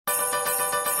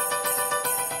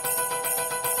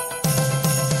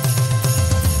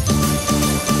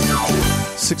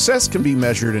Success can be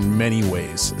measured in many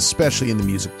ways, especially in the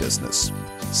music business.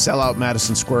 Sell out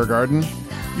Madison Square Garden?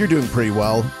 You're doing pretty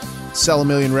well. Sell 1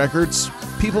 million records?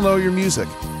 People know your music.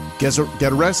 Get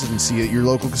a residency at your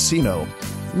local casino?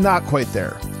 Not quite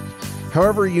there.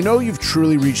 However, you know you've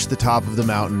truly reached the top of the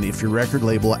mountain if your record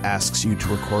label asks you to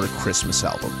record a Christmas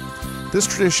album. This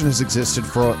tradition has existed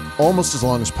for almost as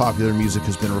long as popular music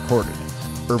has been recorded.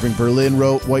 Irving Berlin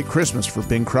wrote White Christmas for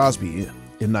Bing Crosby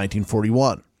in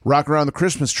 1941. Rock Around the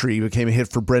Christmas Tree became a hit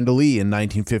for Brenda Lee in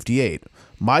 1958.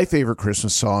 My favorite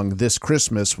Christmas song, This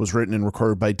Christmas, was written and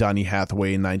recorded by Donny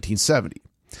Hathaway in 1970.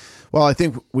 Well, I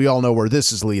think we all know where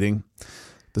this is leading.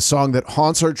 The song that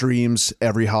haunts our dreams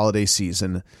every holiday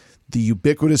season, the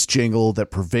ubiquitous jingle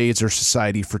that pervades our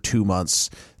society for 2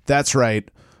 months. That's right,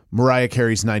 Mariah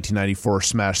Carey's 1994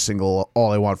 smash single,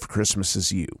 All I Want for Christmas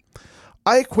Is You.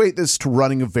 I equate this to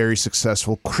running a very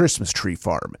successful Christmas tree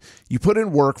farm. You put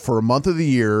in work for a month of the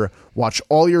year, watch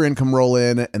all your income roll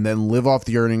in, and then live off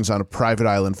the earnings on a private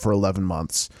island for 11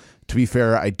 months. To be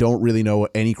fair, I don't really know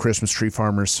any Christmas tree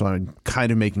farmers, so I'm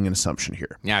kind of making an assumption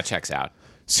here. Yeah, it checks out.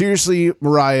 Seriously,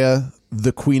 Mariah,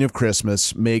 the Queen of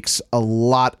Christmas, makes a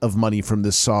lot of money from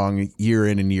this song year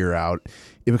in and year out.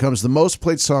 It becomes the most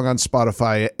played song on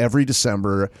Spotify every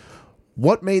December.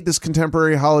 What made this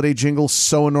contemporary holiday jingle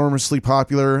so enormously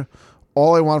popular?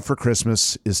 All I Want for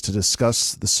Christmas is to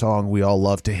discuss the song we all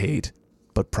love to hate,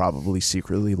 but probably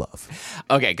secretly love.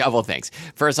 Okay, couple of things.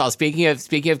 First of all, speaking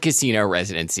of casino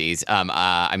residencies,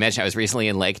 I mentioned I was recently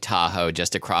in Lake Tahoe,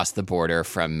 just across the border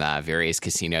from various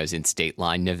casinos in State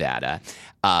Line, Nevada,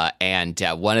 and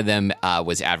one of them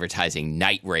was advertising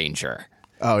Night Ranger.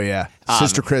 Oh, yeah.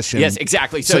 Sister Christian. Yes,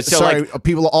 exactly. So sorry, like,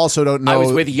 people also don't know. I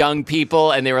was with young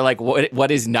people, and they were like,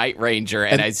 what is Night Ranger?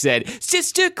 And I said,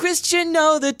 Sister Christian,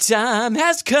 know the time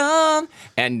has come.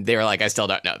 And they were like, I still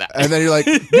don't know that. And then you're like,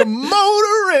 the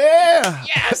motor.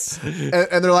 Yes.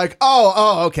 And they're like,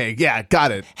 oh, okay. Yeah,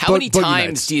 got it. How many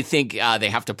times do you think they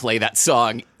have to play that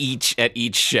song at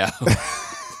each show?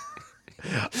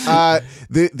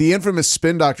 The infamous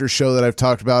Spin Doctor show that I've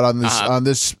talked about on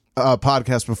this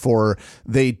podcast before,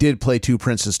 they did play Two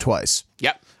Princes twice.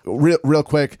 Yep. Real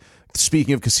quick,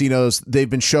 speaking of casinos, they've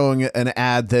been showing an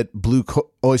ad that Blue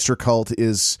Oyster Cult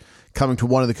is coming to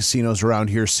one of the casinos around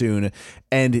here soon.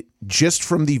 And just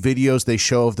from the videos they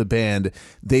show of the band,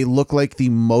 they look like the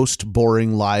most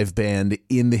boring live band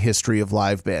in the history of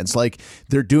live bands. Like,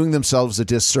 they're doing themselves a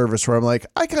disservice where I'm like,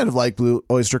 I kind of like Blue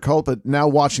Oyster Cult, but now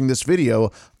watching this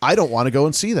video, I don't want to go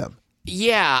and see them.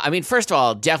 Yeah, I mean, first of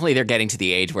all, definitely they're getting to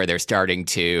the age where they're starting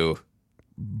to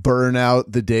burn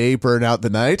out the day, burn out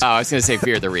the night. Oh, I was going to say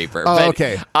Fear the Reaper. Oh, but,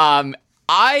 okay.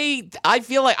 I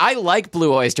feel like I like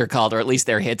Blue Oyster Cult, or at least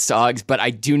their hit songs, but I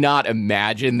do not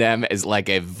imagine them as like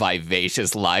a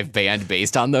vivacious live band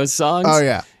based on those songs. Oh,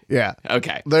 yeah. Yeah.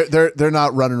 Okay. They're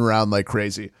not running around like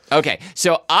crazy. Okay.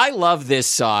 So I love this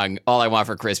song, All I Want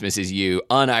for Christmas Is You,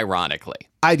 unironically.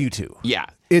 I do too. Yeah.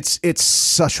 It's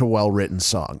such a well-written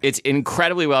song. It's an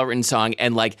incredibly well-written song,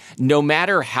 and like no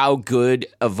matter how good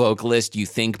a vocalist you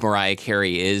think Mariah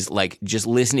Carey is, like just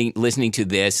listening to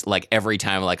this, like every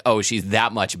time, like, oh, she's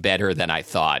that much better than I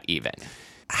thought even.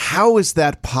 How is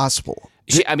that possible?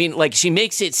 She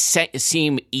makes it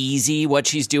seem easy what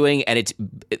she's doing, and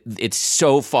it's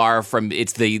so far from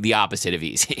it's the opposite of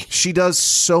easy. She does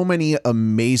so many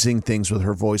amazing things with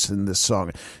her voice in this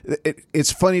song.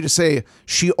 It's funny to say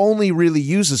she only really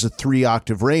uses a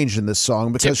 3-octave range in this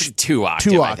song because two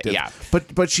octave, yeah.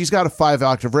 But she's got a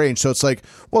 5-octave range, so it's like,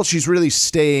 well, she's really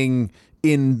staying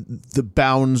in the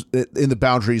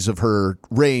boundaries of her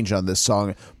range on this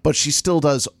song, but she still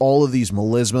does all of these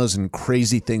melismas and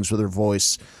crazy things with her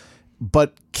voice,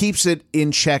 but keeps it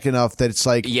in check enough that it's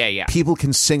like people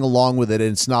can sing along with it,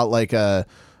 and it's not like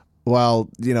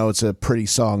it's a pretty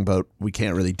song, but we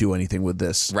can't really do anything with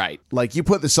this. Right. Like, you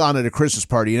put this on at a Christmas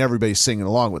party and everybody's singing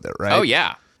along with it, right? Oh,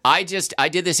 yeah. I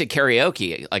did this at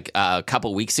karaoke like a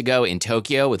couple weeks ago in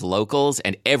Tokyo with locals,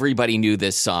 and everybody knew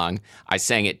this song. I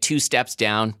sang it 2 steps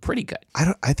down, pretty good.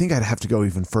 I think I'd have to go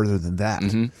even further than that.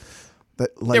 Mm-hmm.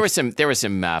 But, there was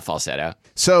some falsetto.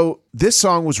 So this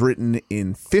song was written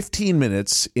in 15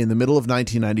 minutes in the middle of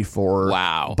 1994.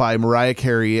 Wow. By Mariah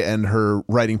Carey and her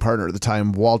writing partner at the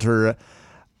time, Walter.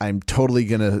 I'm totally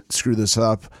gonna screw this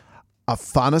up.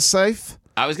 Afanasieff.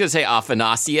 I was going to say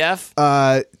Afanasieff.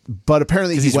 But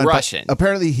apparently he's Russian.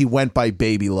 Apparently he went by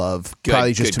Baby Love,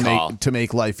 probably just to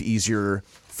make life easier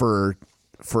for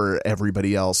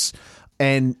everybody else.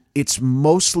 And it's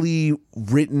mostly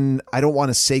written, I don't want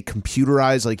to say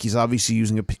computerized, like he's obviously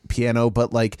using a piano,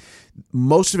 but like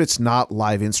most of it's not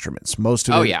live instruments. Most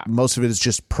of it is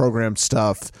just programmed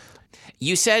stuff.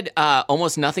 You said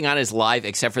almost nothing on his live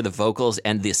except for the vocals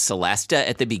and the Celesta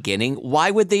at the beginning.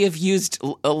 Why would they have used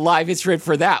a live instrument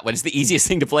for that when it's the easiest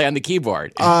thing to play on the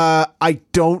keyboard? I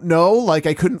don't know. Like,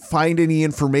 I couldn't find any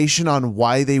information on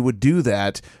why they would do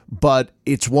that, but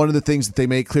it's one of the things that they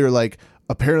make clear. Like,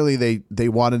 apparently they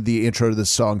wanted the intro to this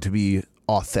song to be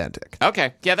authentic.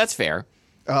 Okay. Yeah, that's fair.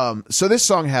 So this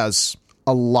song has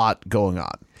a lot going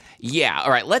on. Yeah. All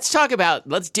right. Let's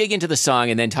dig into the song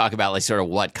and then talk about like sort of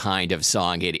what kind of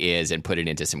song it is and put it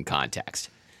into some context.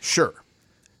 Sure.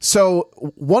 So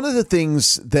one of the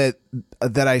things that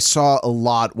I saw a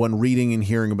lot when reading and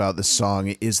hearing about this song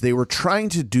is they were trying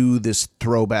to do this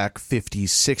throwback 50s,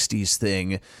 60s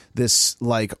thing, this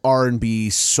like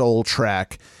R&B soul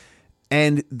track.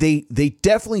 And they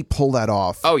definitely pull that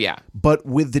off. Oh, yeah. But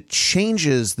with the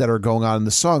changes that are going on in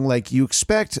the song, like you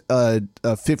expect a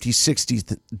 50s,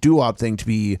 60s doo-wop thing to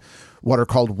be what are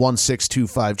called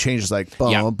 1-6-2-5 changes, like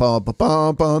bum, bum, bum,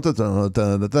 bum, bum, da, da,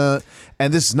 da, da, da.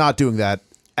 And this is not doing that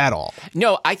at all.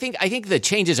 No, I think the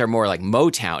changes are more like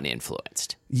Motown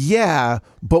influenced. Yeah,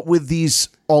 but with these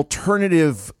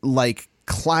alternative like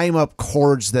climb up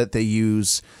chords that they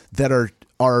use that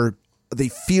are they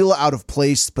feel out of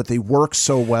place, but they work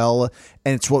so well,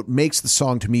 and it's what makes the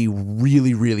song to me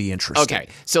really, really interesting. Okay,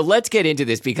 so let's get into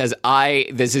this because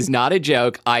this is not a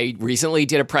joke. I recently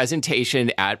did a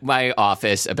presentation at my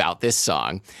office about this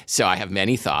song, so I have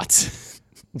many thoughts.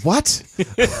 What?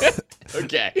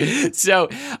 Okay. So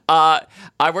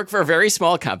I work for a very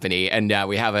small company, and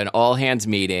we have an all-hands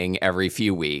meeting every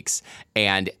few weeks.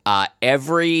 And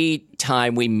every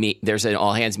time we meet, there's an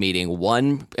all-hands meeting,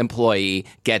 one employee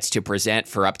gets to present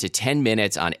for up to 10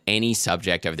 minutes on any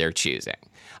subject of their choosing.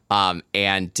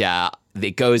 And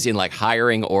it goes in like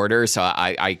hiring order. So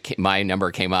my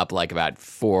number came up like about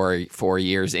four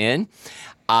years in.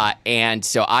 And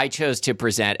so I chose to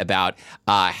present about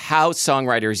how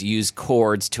songwriters use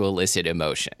chords to elicit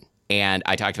emotion. And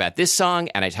I talked about this song,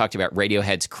 and I talked about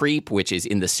Radiohead's Creep, which is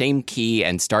in the same key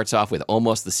and starts off with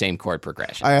almost the same chord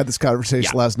progression. I had this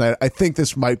conversation last night. I think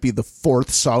this might be the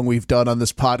fourth song we've done on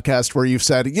this podcast where you've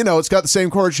said, it's got the same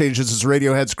chord changes as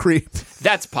Radiohead's Creep.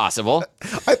 That's possible.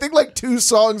 I think like 2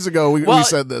 songs ago we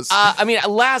said this.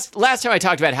 Last time I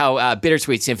talked about how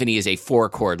Bittersweet Symphony is a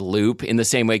 4-chord loop in the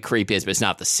same way Creep is, but it's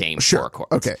not the same 4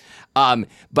 chords. Okay.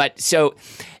 But so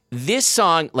this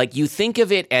song, like you think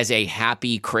of it as a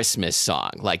happy Christmas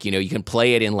song. Like, you can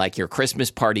play it in like your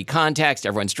Christmas party context.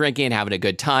 Everyone's drinking, having a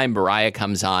good time. Mariah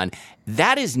comes on.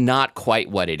 That is not quite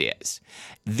what it is.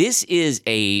 This is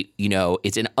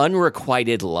it's an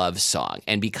unrequited love song.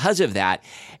 And because of that,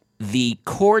 the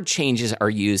chord changes are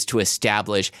used to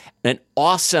establish an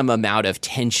awesome amount of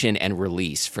tension and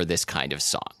release for this kind of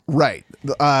song. Right.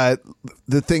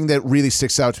 The thing that really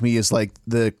sticks out to me is like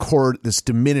the chord, this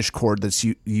diminished chord that's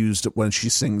used when she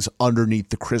sings underneath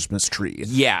the Christmas tree.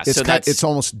 Yeah. It's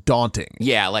almost daunting.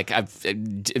 Yeah. Like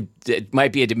it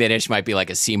might be a diminished, might be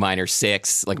like a C minor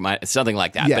 6, like something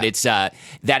like that. Yeah. But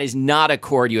that is not a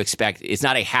chord you expect. It's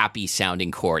not a happy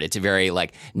sounding chord. It's a very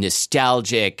like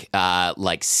nostalgic,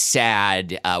 like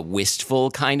sad, wistful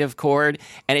kind of chord.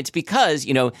 And it's because,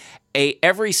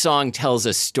 every song tells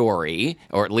a story,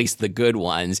 or at least the good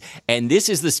ones, and this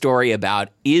is the story about,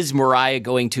 is Mariah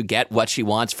going to get what she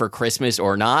wants for Christmas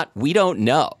or not? We don't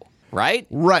know, right?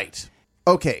 Right.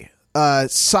 Okay.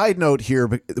 Side note here,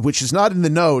 which is not in the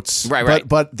notes, right.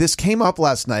 But this came up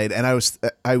last night, and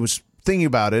I was thinking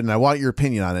about it, and I want your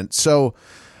opinion on it. So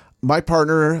my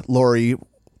partner, Lori,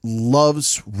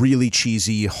 loves really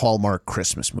cheesy Hallmark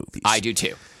Christmas movies. I do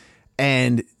too.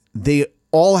 And they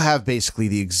all have basically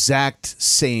the exact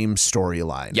same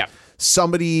storyline. Yep.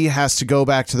 Somebody has to go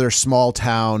back to their small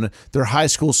town. Their high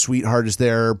school sweetheart is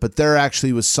there, but they're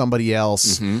actually with somebody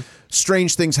else. Mm-hmm.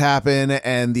 Strange things happen,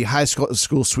 and the high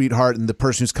school sweetheart and the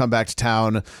person who's come back to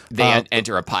town, they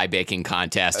enter a pie baking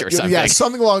contest or something. Yeah,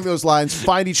 something along those lines.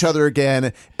 Find each other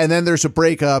again, and then there's a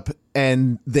breakup,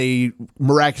 and they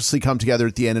miraculously come together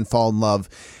at the end and fall in love.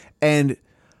 And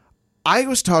I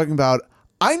was talking about,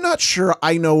 I'm not sure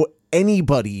I know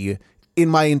anybody in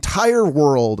my entire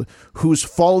world who's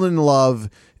fallen in love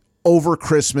over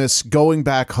Christmas going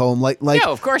back home. Like, no,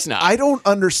 of course not. I don't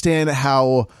understand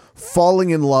how falling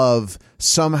in love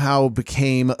somehow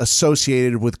became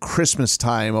associated with Christmas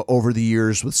time over the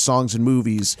years with songs and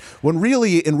movies, when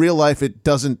really in real life it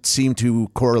doesn't seem to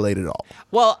correlate at all.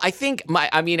 Well, I think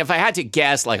if I had to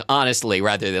guess, like honestly,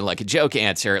 rather than like a joke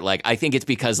answer, like I think it's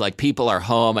because like people are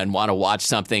home and want to watch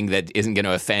something that isn't going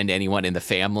to offend anyone in the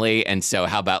family, and so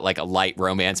how about like a light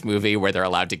romance movie where they're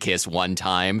allowed to kiss one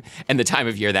time, and the time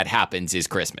of year that happens is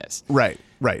Christmas. Right.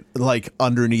 Right. Like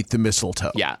underneath the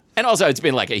mistletoe. Yeah. And also, it's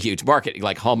been like a huge marketing,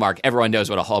 like Hallmark. Everyone knows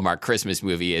what a Hallmark Christmas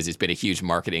movie is. It's been a huge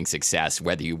marketing success,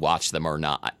 whether you watch them or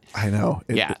not. I know.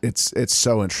 It's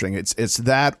so interesting. It's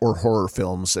that or horror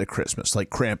films at Christmas,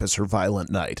 like Krampus or Violent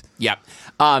Night. Yep.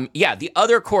 The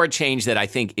other chord change that I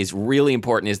think is really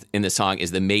important in the song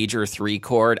is the major 3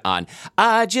 chord on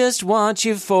 "I Just Want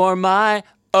You for My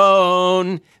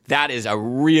Own." That is a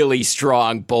really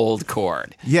strong, bold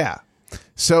chord. Yeah.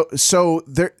 So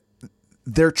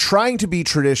they're trying to be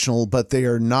traditional, but they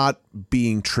are not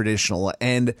being traditional.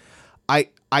 And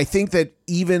I think that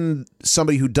even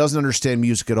somebody who doesn't understand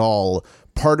music at all,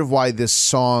 part of why this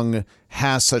song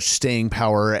has such staying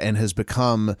power and has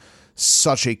become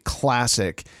such a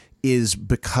classic is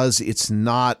because it's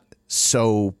not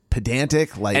so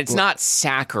pedantic. Like, and it's not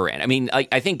saccharine. I mean,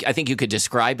 I think you could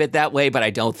describe it that way, but I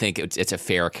don't think it's a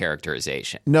fair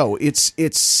characterization. No, it's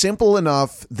simple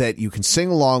enough that you can sing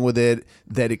along with it,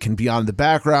 that it can be on the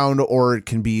background, or it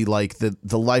can be like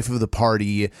the life of the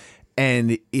party.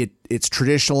 And it's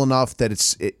traditional enough that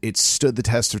it's stood the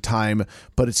test of time,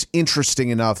 but it's interesting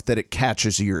enough that it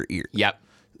catches your ear. Yep.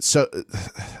 So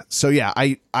yeah,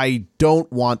 I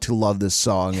don't want to love this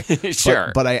song,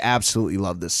 sure, but I absolutely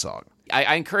love this song.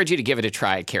 I encourage you to give it a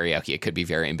try at karaoke. It could be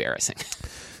very embarrassing.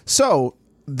 So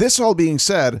this all being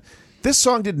said, this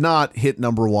song did not hit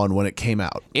number 1 when it came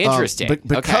out. Interesting.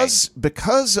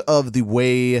 Because of the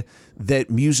way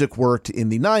that music worked in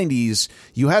the 90s,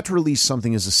 you had to release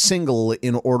something as a single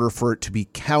in order for it to be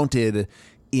counted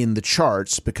in the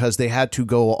charts, because they had to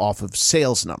go off of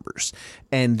sales numbers.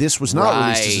 And this was not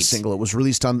released as a single. It was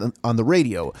released on the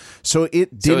radio. So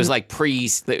it was like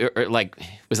was it like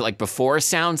before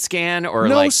SoundScan or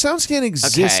no, like SoundScan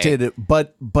existed, okay,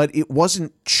 but it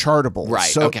wasn't chartable. Right.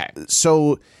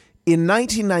 So in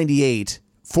 1998,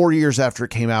 4 years after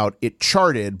it came out, it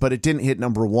charted, but it didn't hit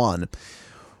number 1.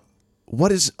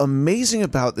 What is amazing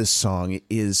about this song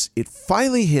is it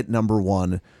finally hit number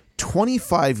 1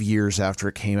 25 years after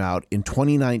it came out in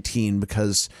 2019,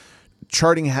 because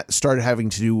charting started having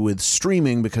to do with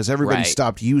streaming, because everybody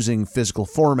stopped using physical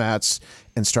formats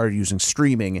and started using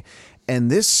streaming.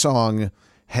 And this song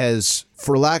has,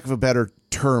 for lack of a better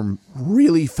term,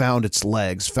 really found its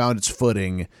legs, found its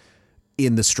footing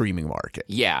in the streaming market.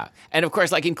 Yeah. And of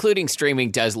course, like, including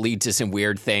streaming does lead to some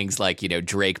weird things, like, you know,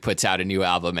 Drake puts out a new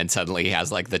album and suddenly he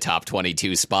has like the top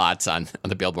 22 spots on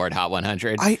the Billboard Hot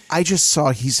 100. I just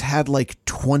saw he's had like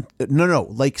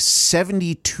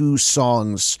 72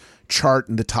 songs chart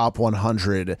in the top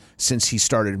 100 since he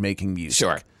started making music.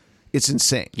 Sure. It's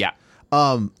insane. Yeah.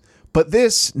 But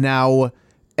this now,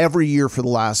 every year for the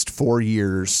last 4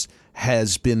 years,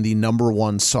 has been the number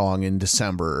 1 song in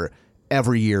December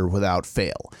every year without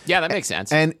fail. Yeah, that makes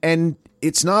sense. And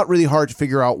it's not really hard to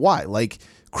figure out why. Like,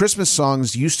 Christmas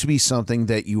songs used to be something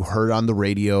that you heard on the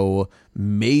radio.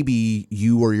 Maybe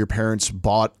you or your parents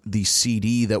bought the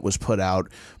CD that was put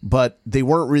out, but they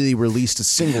weren't really released as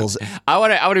singles. I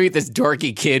want to meet this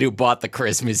dorky kid who bought the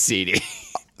Christmas CD.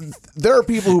 There are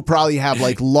people who probably have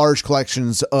like large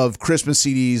collections of Christmas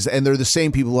CDs, and they're the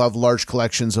same people who have large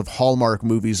collections of Hallmark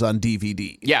movies on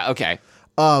DVD. Yeah, okay.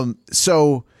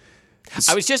 So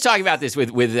I was just talking about this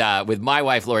with my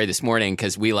wife Lori this morning,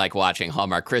 because we like watching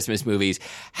Hallmark Christmas movies.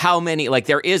 How many, like,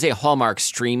 there is a Hallmark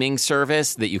streaming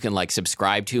service that you can like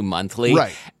subscribe to monthly,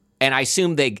 right? And I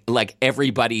assume they, like,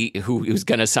 everybody who's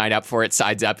going to sign up for it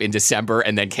signs up in December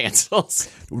and then cancels.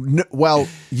 Well,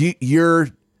 you're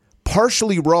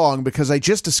partially wrong, because I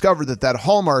just discovered that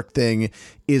Hallmark thing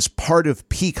is part of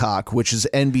Peacock, which is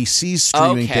NBC's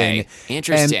streaming thing.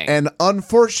 Interesting. And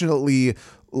unfortunately,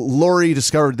 Lori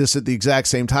discovered this at the exact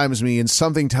same time as me, and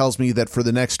something tells me that for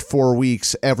the next 4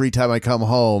 weeks, every time I come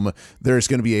home, there's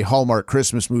going to be a Hallmark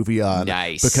Christmas movie on.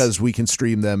 Nice. Because we can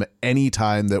stream them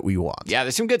anytime that we want. Yeah,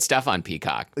 there's some good stuff on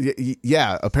Peacock.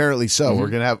 Yeah, apparently so. Mm-hmm. We're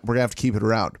gonna have to keep it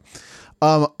around.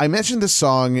 I mentioned this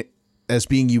song as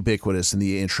being ubiquitous in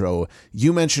the intro.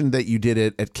 You mentioned that you did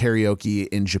it at karaoke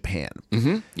in Japan.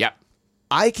 Mm-hmm. Yep.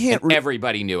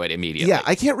 Everybody knew it immediately. Yeah,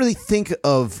 I can't really think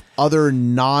of other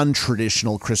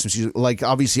non-traditional Christmas music. Like,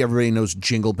 obviously, everybody knows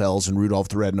Jingle Bells and Rudolph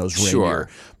the Red-Nosed Reindeer. Sure.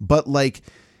 But, like...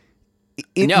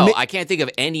 I can't think of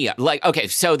any... Like, okay,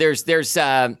 so there's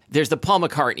the Paul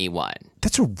McCartney one.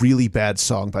 That's a really bad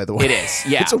song, by the way. It is,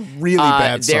 yeah. It's a really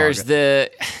bad song.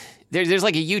 There's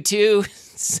like a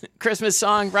U2 Christmas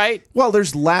song, right? Well,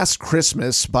 there's Last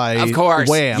Christmas by of course.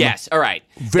 Wham. Yes, all right.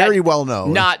 Very well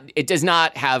known. It does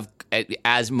not have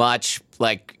as much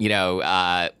like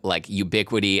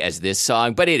ubiquity as this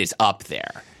song, but it is up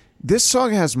there. This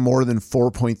song has more than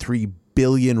 4.3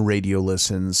 billion radio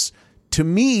listens. To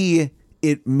me,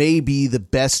 it may be the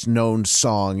best known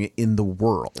song in the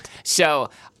world. So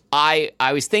I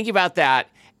was thinking about that,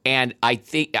 and I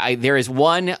think there is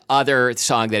one other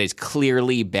song that is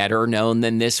clearly better known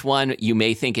than this one. You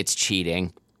may think it's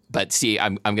cheating, but see,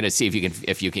 I'm going to see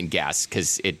if you can guess,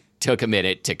 because it took a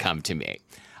minute to come to me.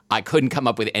 I couldn't come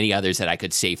up with any others that I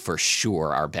could say for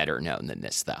sure are better known than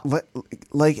this, though.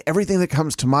 Like everything that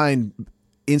comes to mind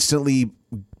instantly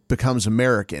becomes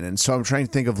American, and so I'm trying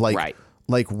to think of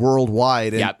like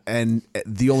worldwide, and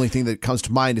the only thing that comes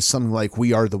to mind is something like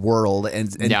 "We Are the World,"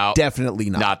 and no, definitely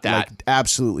not that. Like,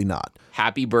 absolutely not.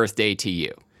 Happy Birthday to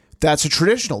You. That's a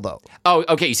traditional, though. Oh,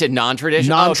 okay. You said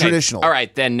non-traditional. Non-traditional. Okay. All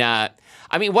right, then.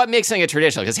 I mean, what makes something a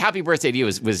traditional? Because Happy Birthday to You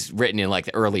was written in like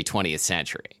the early 20th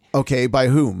century. Okay, by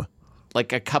whom?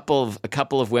 Like a couple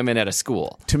of women at a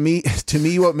school. To me,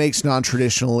 what makes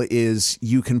non-traditional is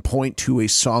you can point to a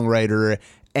songwriter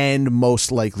and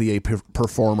most likely a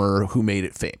performer who made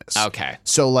it famous. Okay.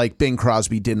 So like Bing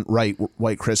Crosby didn't write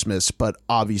White Christmas, but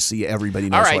obviously everybody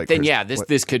knows. All right, White then Christmas.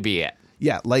 this could be it.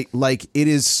 Yeah, like it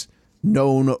is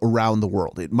known around the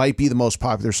world. It might be the most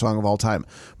popular song of all time.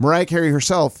 Mariah Carey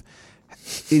herself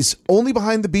is only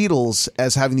behind the Beatles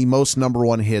as having the most number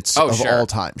one hits of all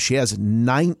time. She has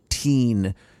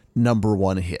 19 number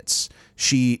one hits.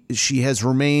 She has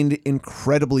remained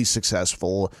incredibly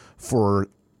successful for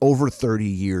over 30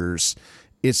 years.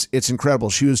 It's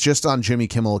incredible. She was just on Jimmy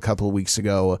Kimmel a couple of weeks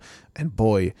ago, and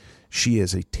boy, she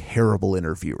is a terrible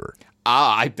interviewer.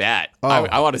 I bet.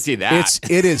 I want to see that.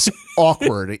 It is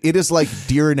awkward. It is like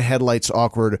deer in headlights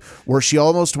awkward, where she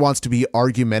almost wants to be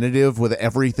argumentative with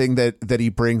everything that he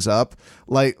brings up.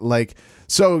 Like,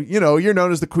 so, you're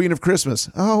known as the Queen of Christmas.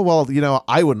 Oh, well,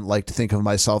 I wouldn't like to think of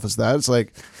myself as that. It's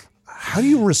like, how do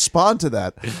you respond to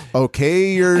that?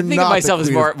 Okay, you're not. I think of myself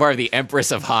as more of the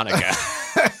Empress of Hanukkah.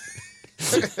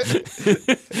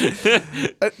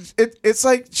 It's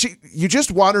like you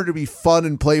just want her to be fun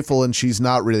and playful, and she's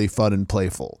not really fun and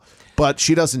playful. But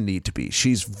she doesn't need to be.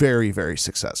 She's very, very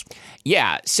successful.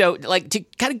 Yeah. So, like, to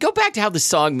kind of go back to how the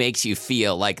song makes you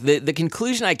feel, like the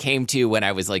conclusion I came to when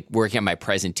I was like working on my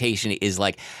presentation is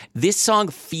like this song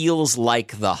feels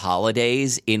like the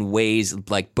holidays in ways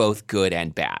like both good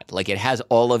and bad. Like it has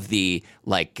all of the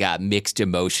like mixed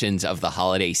emotions of the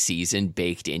holiday season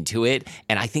baked into it,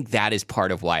 and I think that is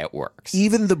part of why it works.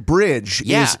 Even the bridge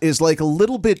is like a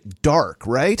little bit dark,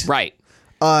 right? Right.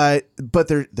 But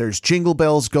there's jingle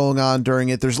bells going on during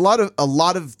it. There's a lot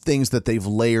of things that they've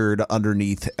layered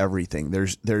underneath everything.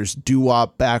 There's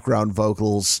doo-wop background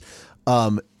vocals.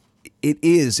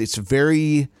 It's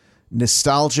very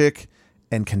nostalgic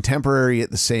and contemporary at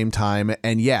the same time.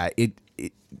 And yeah, it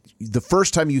the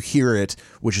first time you hear it,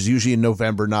 which is usually in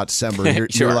November, not December,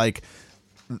 you're like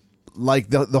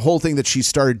the whole thing that she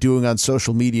started doing on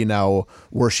social media now,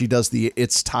 where she does the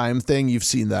 "It's Time" thing. You've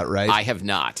seen that, right? I have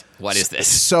not. What is this?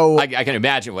 So I can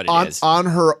imagine what it is. On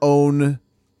her own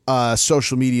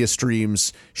social media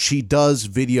streams, she does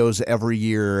videos every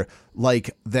year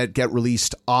like that get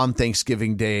released on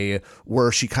Thanksgiving Day,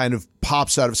 where she kind of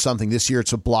pops out of something. This year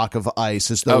it's a block of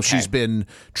ice, as though she's been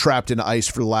trapped in ice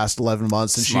for the last 11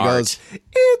 months. And Smart. She goes,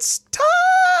 "It's time!"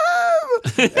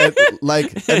 and,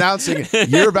 like announcing,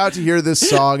 you're about to hear this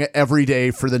song every day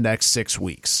for the next 6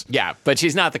 weeks. Yeah, but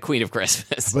she's not the Queen of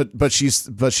Christmas. But she's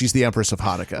the Empress of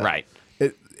Hanukkah. Right.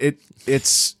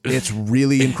 It's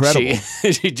really incredible.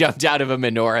 She jumped out of a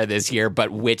menorah this year,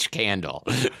 but which candle?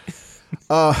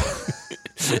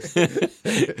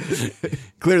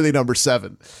 Clearly number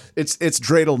 7. It's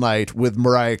Dreidel Night with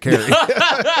Mariah Carey.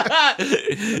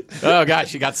 Oh gosh,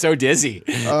 she got so dizzy.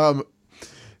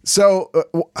 So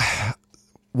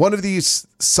one of these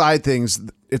side things,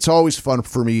 it's always fun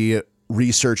for me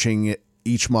researching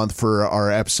each month for our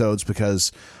episodes,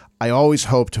 because I always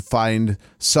hope to find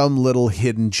some little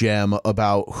hidden gem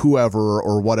about whoever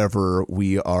or whatever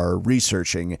we are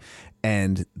researching.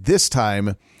 And this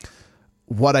time,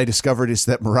 what I discovered is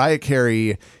that Mariah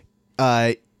Carey,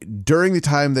 during the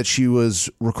time that she was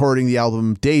recording the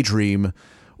album Daydream,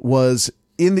 was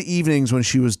in the evenings when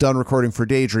she was done recording for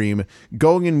Daydream,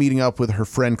 going and meeting up with her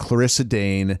friend Clarissa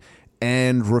Dane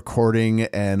and recording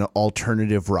an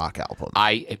alternative rock album.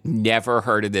 I never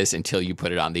heard of this until you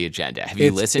put it on the agenda. Have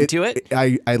you listened to it?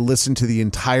 I listened to the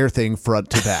entire thing front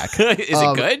to back. Is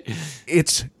it good?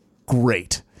 It's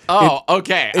great. Oh,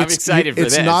 okay. I'm excited for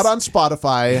this. It's not on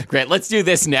Spotify. Great. Let's do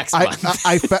this next month.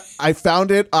 I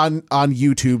found it on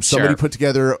YouTube. Somebody Sure. put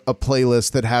together a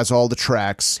playlist that has all the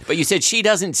tracks. But you said she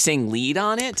doesn't sing lead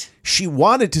on it? She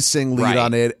wanted to sing lead Right.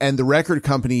 on it, and the record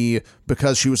company,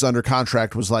 because she was under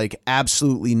contract, was like,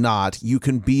 absolutely not. You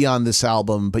can be on this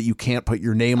album, but you can't put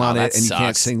your name on that it, and you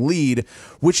can't sucks. sing lead,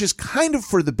 which is kind of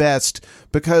for the best,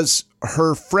 because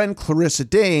her friend Clarissa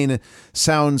Dane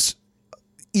sounds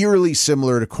eerily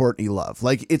similar to Courtney Love.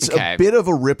 Like, it's Okay. a bit of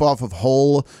a ripoff of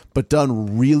Hole, but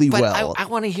done really But well. I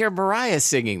want to hear Mariah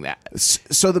singing that.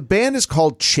 So the band is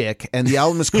called Chick, and the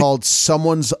album is called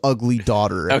Someone's Ugly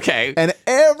Daughter. Okay. And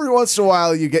every once in a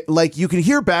while, you get, like, you can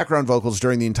hear background vocals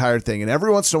during the entire thing, and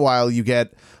every once in a while, you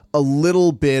get a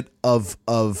little bit of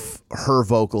her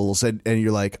vocals, and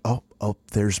you're like, oh,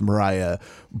 there's Mariah.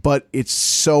 But it's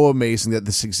so amazing that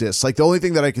this exists. Like, the only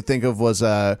thing that I could think of was,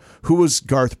 who was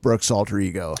Garth Brooks' alter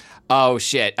ego? Oh,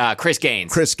 shit. Chris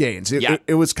Gaines. Chris Gaines. Yeah.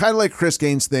 It was kind of like Chris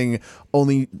Gaines' thing,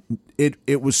 only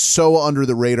it was so under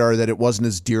the radar that it wasn't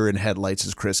as deer in headlights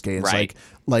as Chris Gaines. Right.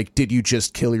 Like, did you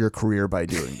just kill your career by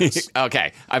doing this?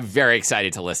 Okay. I'm very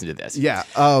excited to listen to this. Yeah.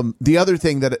 The other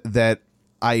thing that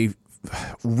I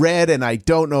read, and I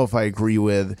don't know if I agree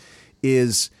with,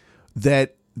 is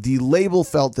that the label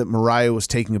felt that Mariah was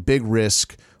taking a big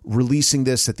risk releasing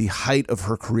this at the height of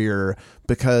her career,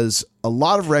 because a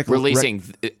lot of records Releasing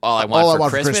All I Want for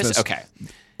Christmas? Okay.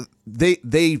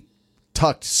 they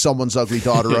tucked Someone's Ugly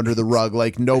Daughter under the rug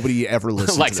like nobody ever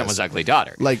listened Like to Someone's this. Ugly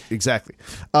Daughter. Like, exactly.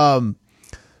 All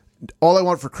I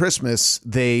Want for Christmas,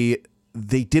 they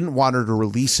didn't want her to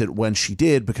release it when she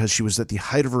did, because she was at the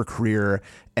height of her career,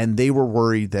 and they were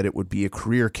worried that it would be a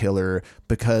career killer,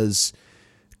 because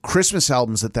Christmas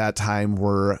albums at that time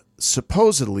were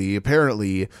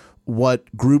apparently,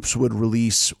 what groups would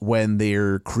release when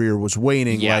their career was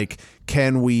waning. Yeah. Like,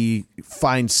 can we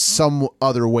find some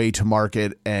other way to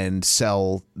market and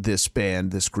sell this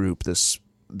band, this group, this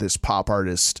pop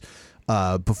artist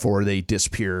before they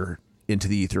disappear into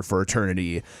the ether for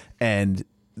eternity? And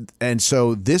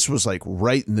so this was like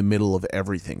right in the middle of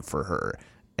everything for her,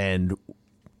 and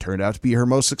turned out to be her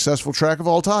most successful track of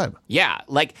all time. Yeah,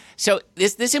 like, so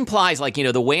this implies, like,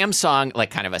 the Wham song, like,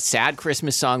 kind of a sad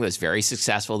Christmas song that's very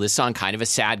successful. This song, kind of a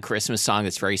sad Christmas song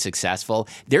that's very successful.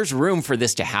 There's room for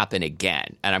this to happen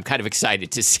again, and I'm kind of excited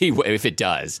to see if it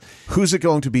does. Who's it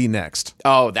going to be next?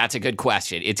 Oh, that's a good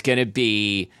question. It's going to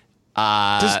be...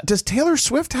 Does Taylor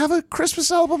Swift have a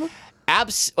Christmas album? Well,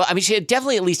 I mean, she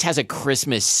definitely at least has a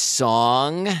Christmas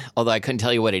song, although I couldn't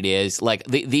tell you what it is. Like,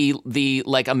 the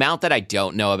like amount that I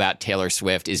don't know about Taylor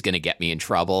Swift is going to get me in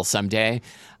trouble someday.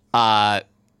 Yeah,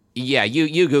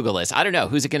 you Google this. I don't know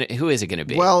who is it going to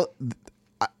be? Well,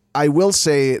 I will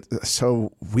say,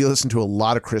 so we listen to a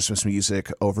lot of Christmas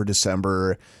music over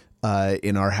December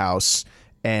in our house,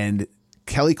 and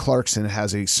Kelly Clarkson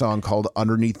has a song called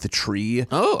 "Underneath the Tree."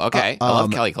 Oh, okay. I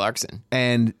love Kelly Clarkson,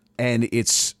 and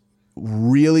it's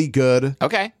really good.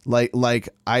 Okay. Like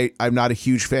I'm not a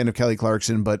huge fan of Kelly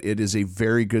Clarkson, but it is a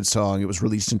very good song. It was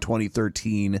released in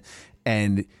 2013,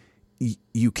 and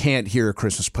you can't hear a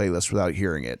Christmas playlist without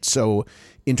hearing it. So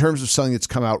in terms of something that's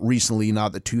come out recently,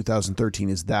 not that 2013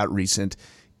 is that recent,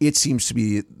 it seems to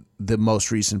be the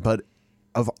most recent. But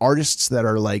of artists that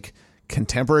are like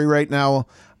contemporary right now,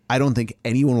 I don't think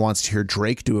anyone wants to hear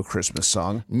Drake do a Christmas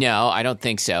song. No, I don't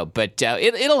think so, but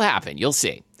it'll happen. You'll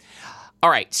see. All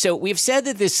right, so we've said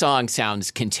that this song sounds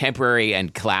contemporary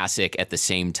and classic at the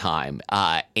same time,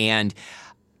 and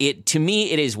to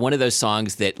me, it is one of those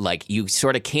songs that, like, you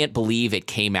sort of can't believe it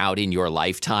came out in your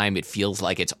lifetime. It feels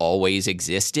like it's always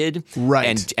existed,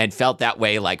 right? And felt that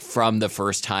way, like, from the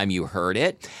first time you heard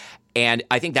it. And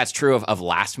I think that's true of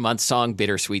last month's song,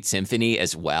 Bittersweet Symphony,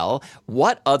 as well.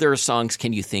 What other songs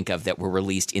can you think of that were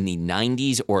released in the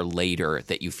 90s or later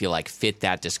that you feel like fit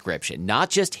that description? Not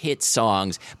just hit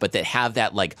songs, but that have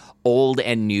that, like, old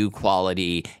and new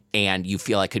quality, and you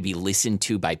feel like could be listened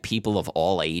to by people of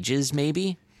all ages,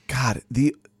 maybe? God,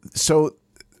 the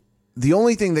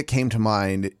only thing that came to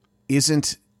mind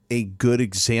isn't a good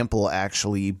example,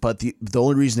 actually, but the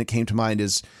only reason it came to mind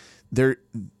is there...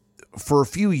 For a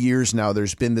few years now,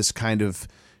 there's been this kind of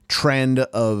trend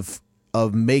of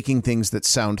making things that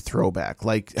sound throwback.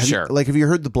 Like, have you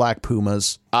heard the Black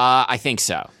Pumas? I think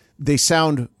so. They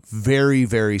sound very,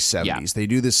 very 70s. Yeah. They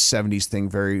do this 70s thing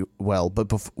very well.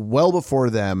 But well before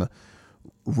them,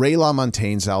 Ray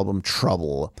LaMontagne's album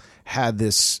Trouble had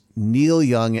this Neil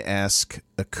Young-esque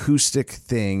acoustic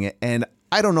thing, and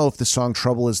I don't know if the song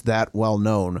Trouble is that well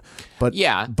known, but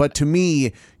yeah. But to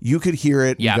me, you could hear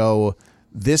it and go,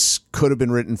 This could have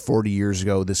been written 40 years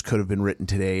ago. This could have been written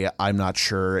today. I'm not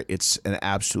sure. It's an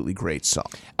absolutely great song.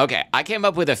 Okay, I came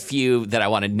up with a few that I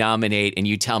want to nominate, and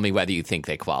you tell me whether you think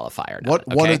they qualify or not.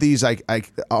 One of these, I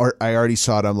already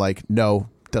saw it. I'm like, no,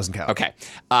 doesn't count. Okay.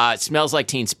 Smells Like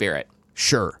Teen Spirit.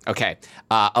 Sure. Okay.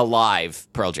 Alive,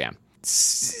 Pearl Jam.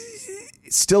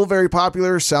 Still very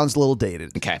popular. Sounds a little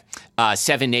dated. Okay.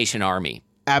 Seven Nation Army.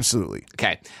 Absolutely.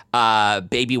 Okay.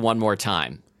 Baby One More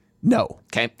Time. No.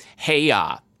 Okay. Hey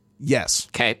Ya. Yes.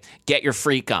 Okay. Get Your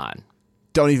Freak On.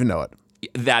 Don't even know it.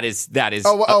 That is. Wait.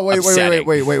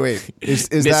 Is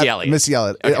Missy that Elliott. Missy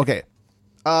Elliott? Okay.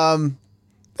 Yeah.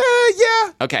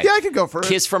 Okay. Yeah, I could go for it.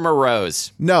 Kiss from a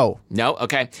Rose. No. No.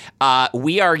 Okay.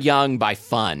 We Are Young by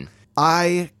Fun.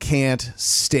 I can't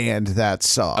stand that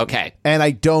song. Okay. And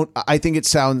I think it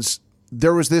sounds.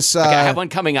 There was this. Okay, I have one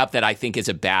coming up that I think is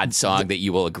a bad song that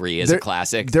you will agree is a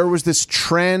classic. There was this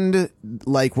trend,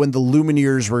 like when the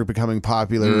Lumineers were becoming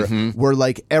popular, where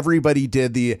like everybody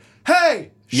did the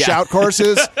 "Hey" shout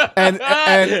choruses, and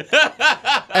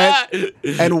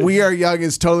 "We Are Young"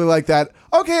 is totally like that.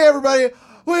 Okay, everybody,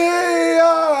 we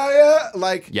are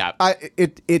like. Yeah.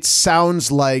 It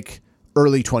sounds like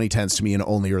early 2010s to me, and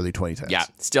only early 2010s. Yeah,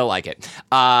 still like it.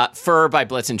 Fur by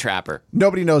Blitzen Trapper.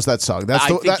 Nobody knows that song. I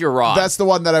think you're wrong. That's the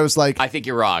one that I was like. I think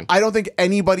you're wrong. I don't think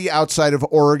anybody outside of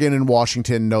Oregon and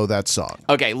Washington know that song.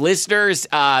 Okay, listeners,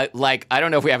 I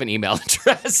don't know if we have an email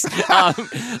address.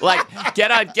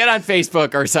 Get on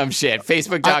Facebook or some shit.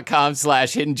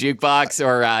 Facebook.com/Hidden Jukebox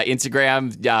or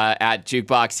Instagram at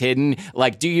Jukebox Hidden.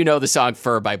 Do you know the song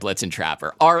Fur by Blitzen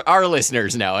Trapper? Our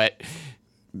listeners know it.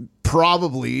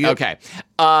 Probably. Okay.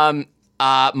 My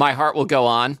Heart Will Go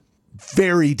On.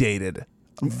 Very dated.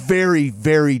 Very,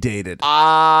 very dated.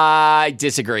 I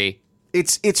disagree.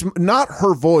 It's not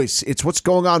her voice. It's what's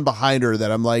going on behind her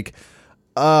that I'm like,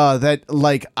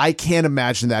 I can't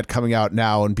imagine that coming out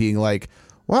now and being like,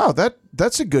 wow,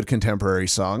 that's a good contemporary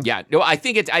song. Yeah. No, I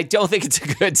don't think it's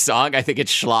a good song. I think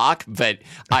it's schlock, but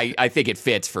I think it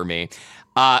fits for me.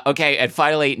 Okay. And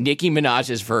finally, Nicki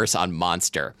Minaj's verse on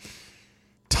Monster.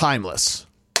 Timeless.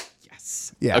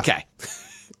 Yes. Yeah. Okay.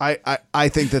 I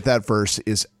think that verse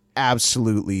is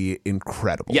absolutely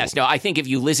incredible. Yes. No, I think if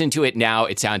you listen to it now,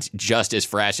 it sounds just as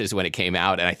fresh as when it came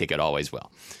out, and I think it always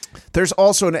will. There's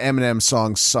also an Eminem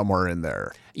song somewhere in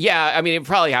there. Yeah, I mean, it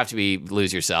probably have to be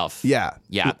Lose Yourself. Yeah.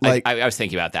 Yeah, I was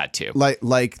thinking about that too.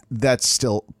 Like that's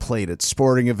still played at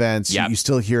sporting events. Yep. You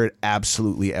still hear it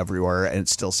absolutely everywhere, and it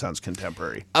still sounds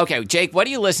contemporary. Okay, Jake, what are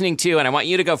you listening to? And I want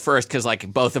you to go first because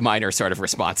both of mine are sort of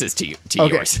responses to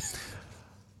yours.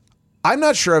 I'm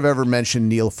not sure I've ever mentioned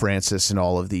Neil Francis in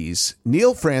all of these.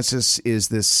 Neil Francis is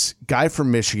this guy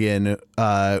from Michigan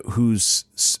who's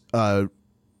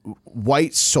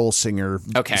white soul singer.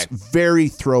 Okay. Very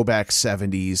throwback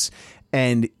 70s.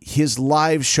 And his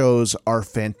live shows are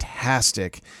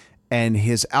fantastic. And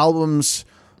his albums,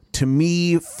 to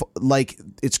me,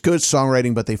 it's good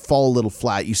songwriting, but they fall a little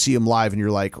flat. You see him live and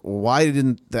you're like, why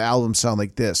didn't the album sound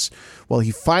like this? Well, he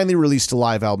finally released a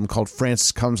live album called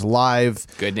Francis Comes Alive.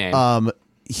 Good name.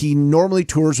 He normally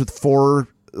tours with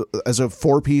as a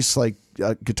four-piece,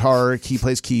 guitar. He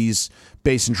plays keys,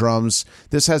 bass, and drums.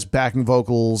 This has backing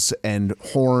vocals and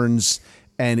horns,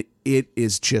 and it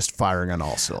is just firing on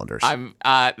all cylinders.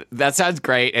 That sounds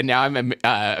great, and now I'm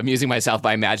amusing myself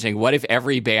by imagining what if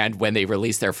every band, when they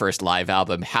release their first live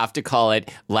album, have to call it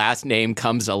Last Name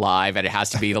Comes Alive, and it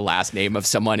has to be the last name of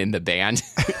someone in the band.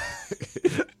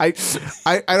 I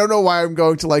don't know why I'm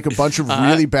going to a bunch of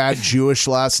really bad Jewish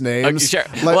last names. Okay,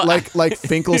 sure. Like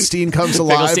Finkelstein Comes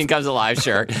Alive. Finkelstein Comes Alive,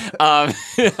 sure.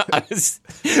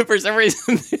 For some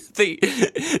reason,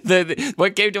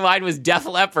 what came to mind was Def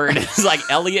Leppard. It's like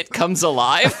Elliot Comes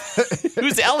Alive.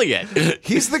 Who's Elliot?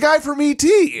 He's the guy from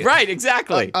E.T. Right,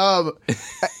 exactly.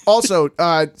 Also,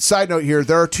 side note here,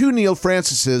 there are two Neil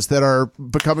Francises that are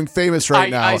becoming famous right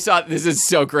now. I saw this is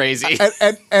so crazy.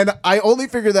 And I only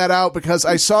figured that out because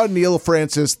I saw Neil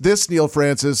Francis,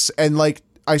 and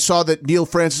I saw that Neil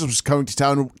Francis was coming to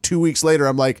town 2 weeks later.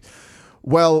 I'm like,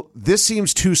 well, this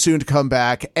seems too soon to come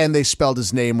back, and they spelled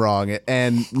his name wrong.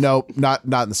 And no, not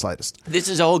in the slightest. This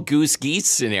is a whole goose geese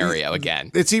scenario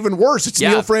again. It's even worse. It's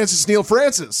Neil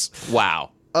Francis.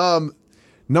 Wow.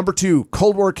 Number 2,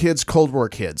 Cold War Kids.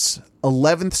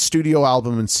 11th studio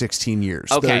album in 16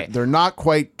 years. Okay. They're not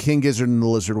quite King Gizzard and the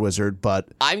Lizard Wizard, but...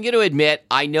 I'm going to admit,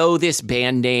 I know this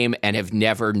band name and have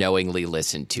never knowingly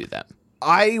listened to them.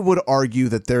 I would argue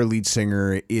that their lead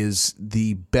singer is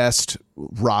the best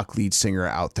rock lead singer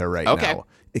out there right now,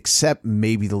 except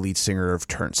maybe the lead singer of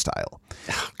Turnstile.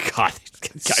 Oh, God,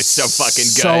 this guy's so fucking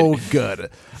good. So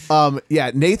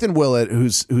good. Nathan Willett,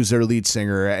 who's their lead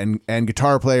singer and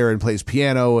guitar player and plays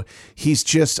piano, he's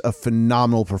just a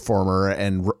phenomenal performer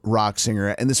and rock singer.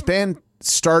 And this band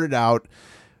started out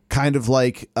kind of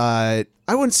like, I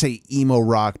wouldn't say emo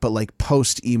rock, but like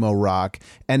post-emo rock.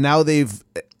 And now they've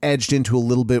edged into a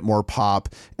little bit more pop.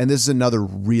 And this is another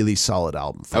really solid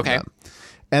album from them.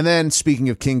 And then, speaking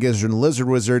of King Gizzard and Lizard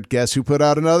Wizard, guess who put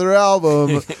out another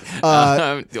album?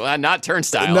 Not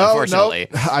Turnstile, unfortunately.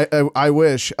 No, I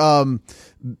wish.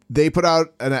 They put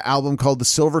out an album called The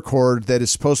Silver Chord that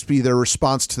is supposed to be their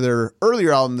response to their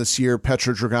earlier album this year,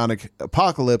 Petrodragonic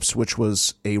Apocalypse, which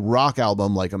was a rock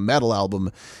album, like a metal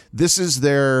album. This is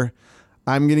their,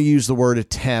 I'm going to use the word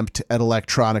attempt at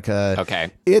electronica.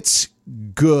 Okay. It's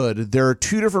good. There are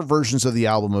two different versions of the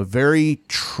album, a very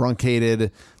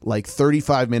truncated, like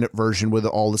 35-minute version with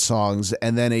all the songs,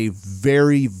 and then a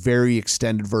very, very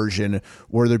extended version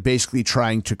where they're basically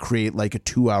trying to create like a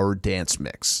 2-hour dance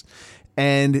mix.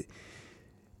 And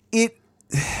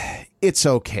it's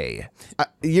okay.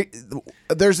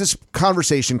 There's this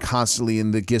conversation constantly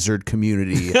in the Gizzard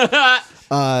community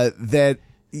that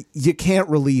you can't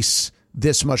release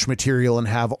this much material and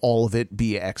have all of it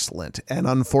be excellent. And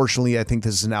unfortunately, I think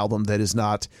this is an album that is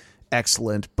not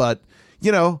excellent, but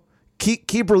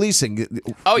keep releasing.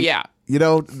 Oh yeah.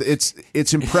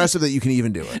 It's impressive that you can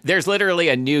even do it. There's literally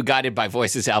a new Guided by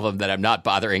Voices album that I'm not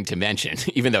bothering to mention,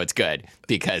 even though it's good,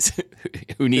 because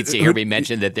who needs to hear me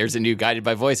mention that there's a new Guided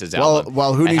by Voices album?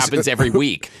 Well, who needs, happens every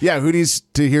week. Yeah, who needs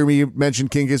to hear me mention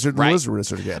King Gizzard and Lizard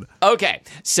Wizard again? Okay,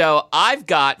 so I've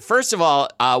got, first of all,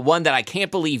 one that I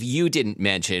can't believe you didn't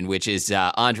mention, which is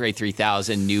Andre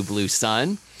 3000, New Blue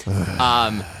Sun.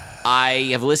 I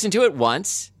have listened to it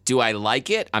once. Do I like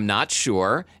it? I'm not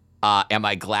sure. Am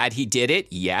I glad he did it?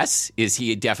 Yes. Is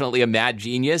he definitely a mad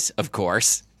genius? Of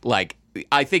course. Like,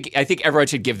 I think everyone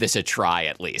should give this a try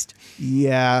at least.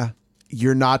 Yeah,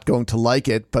 you're not going to like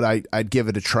it, but I'd give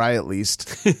it a try at least.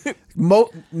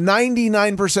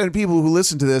 99% of people who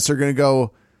listen to this are going to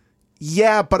go,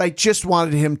 yeah, but I just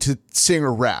wanted him to sing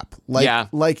or rap.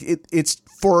 It's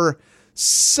for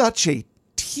such a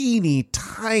teeny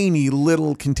tiny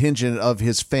little contingent of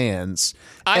his fans.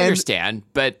 I understand,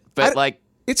 but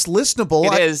it's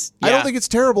listenable. It is. Yeah. I don't think it's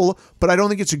terrible, but I don't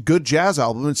think it's a good jazz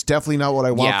album. It's definitely not what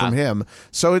I want from him.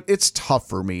 So it's tough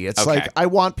for me. It's like I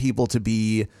want people to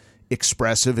be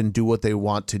expressive and do what they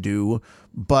want to do,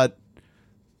 but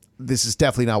this is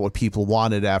definitely not what people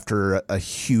wanted after a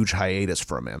huge hiatus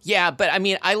from him. Yeah, but I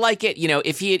mean, I like it.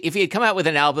 If he had come out with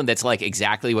an album that's like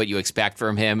exactly what you expect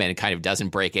from him and it kind of doesn't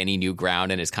break any new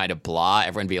ground and is kind of blah,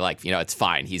 everyone would be like, it's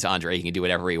fine. He's Andre. He can do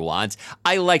whatever he wants.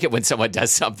 I like it when someone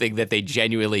does something that they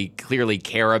genuinely, clearly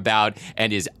care about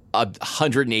and is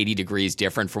 180 degrees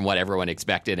different from what everyone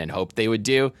expected and hoped they would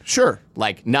do. Sure.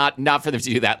 Like, not for them to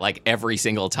do that like every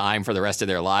single time for the rest of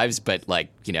their lives, but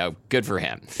like, good for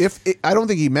him. I don't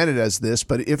think he meant it as this,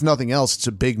 but if nothing else, it's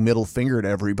a big middle finger to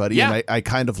everybody. Yeah. And I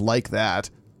kind of like that.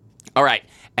 All right.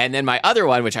 And then my other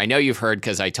one, which I know you've heard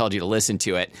because I told you to listen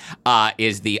to it,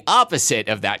 is the opposite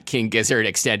of that King Gizzard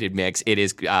extended mix. It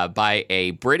is by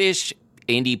a British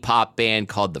indie pop band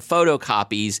called The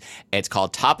Photocopies. It's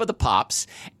called Top of the Pops,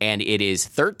 and it is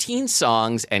 13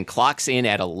 songs and clocks in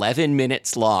at 11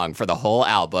 minutes long for the whole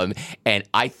album, and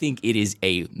I think it is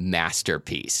a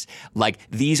masterpiece. Like,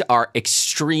 these are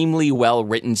extremely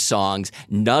well-written songs,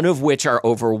 none of which are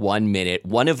over 1 minute.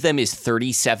 One of them is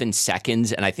 37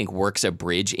 seconds, and I think works a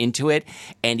bridge into it,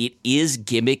 and it is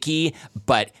gimmicky,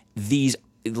 but these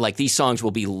songs will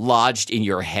be lodged in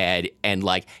your head, and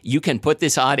like you can put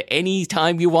this on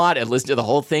anytime you want and listen to the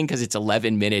whole thing because it's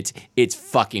 11 minutes. It's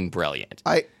fucking brilliant.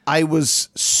 I was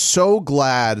so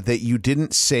glad that you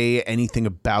didn't say anything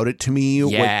about it to me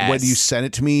when you sent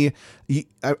it to me.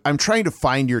 I'm trying to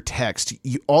find your text.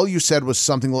 All you said was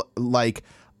something like,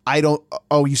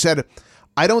 you said,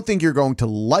 I don't think you're going to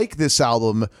like this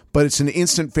album, but it's an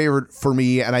instant favorite for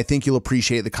me, and I think you'll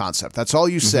appreciate the concept. That's all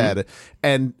you said.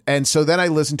 And so then I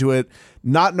listened to it,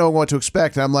 not knowing what to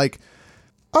expect, and I'm like,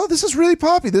 oh, this is really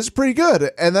poppy. This is pretty good.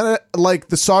 And then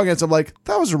the song ends, I'm like,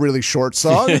 that was a really short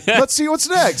song. Let's see what's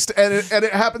next. And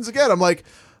it happens again. I'm like,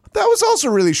 that was also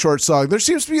a really short song. There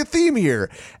seems to be a theme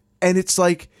here. And it's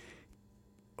like,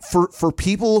 for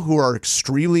people who are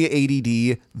extremely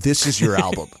ADD, this is your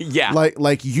album. Yeah.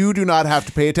 Like you do not have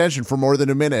to pay attention for more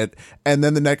than a minute, and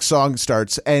then the next song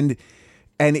starts. And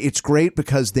And it's great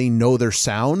because they know their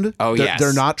sound. Oh, yes.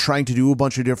 They're not trying to do a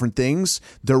bunch of different things.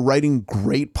 They're writing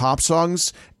great pop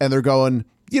songs, and they're going,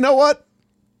 you know what?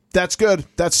 That's good.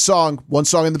 That's a song. One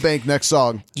song in the bank, next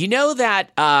song. You know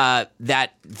that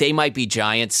that They Might Be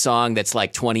Giants song that's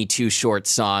like 22 short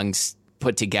songs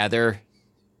put together?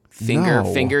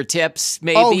 No. Fingertips,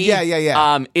 maybe? Oh,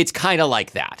 yeah. It's kind of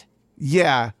like that.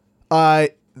 Yeah.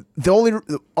 The only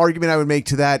argument I would make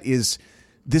to that is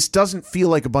this doesn't feel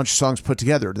like a bunch of songs put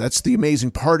together. That's the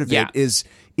amazing part of it, is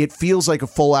it feels like a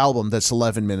full album that's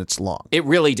 11 minutes long. It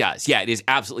really does. Yeah, it is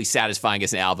absolutely satisfying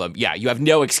as an album. Yeah, you have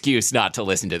no excuse not to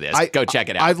listen to this. Go check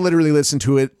it out. I've literally listened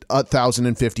to it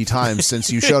 1,050 times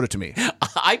since you showed it to me.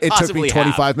 It took me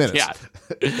 25 minutes. Yeah.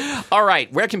 All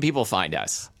right, where can people find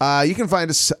us? You can find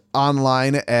us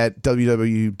online at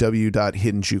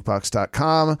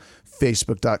www.hiddenjukebox.com,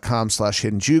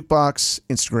 facebook.com/hiddenjukebox,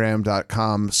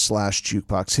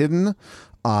 instagram.com/jukeboxhidden,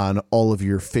 on all of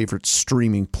your favorite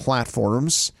streaming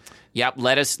platforms. Yep,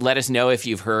 let us know if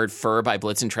you've heard Fur by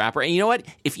Blitzen Trapper. And you know what?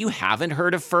 If you haven't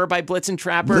heard of Fur by Blitzen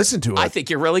Trapper, listen to it. I think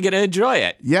you're really going to enjoy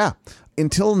it. Yeah.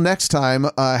 Until next time,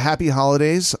 happy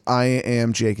holidays. I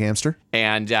am Jake Amster.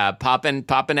 And popping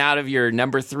out of your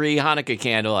number 3 Hanukkah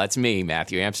candle, that's me,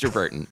 Matthew Amster Burton.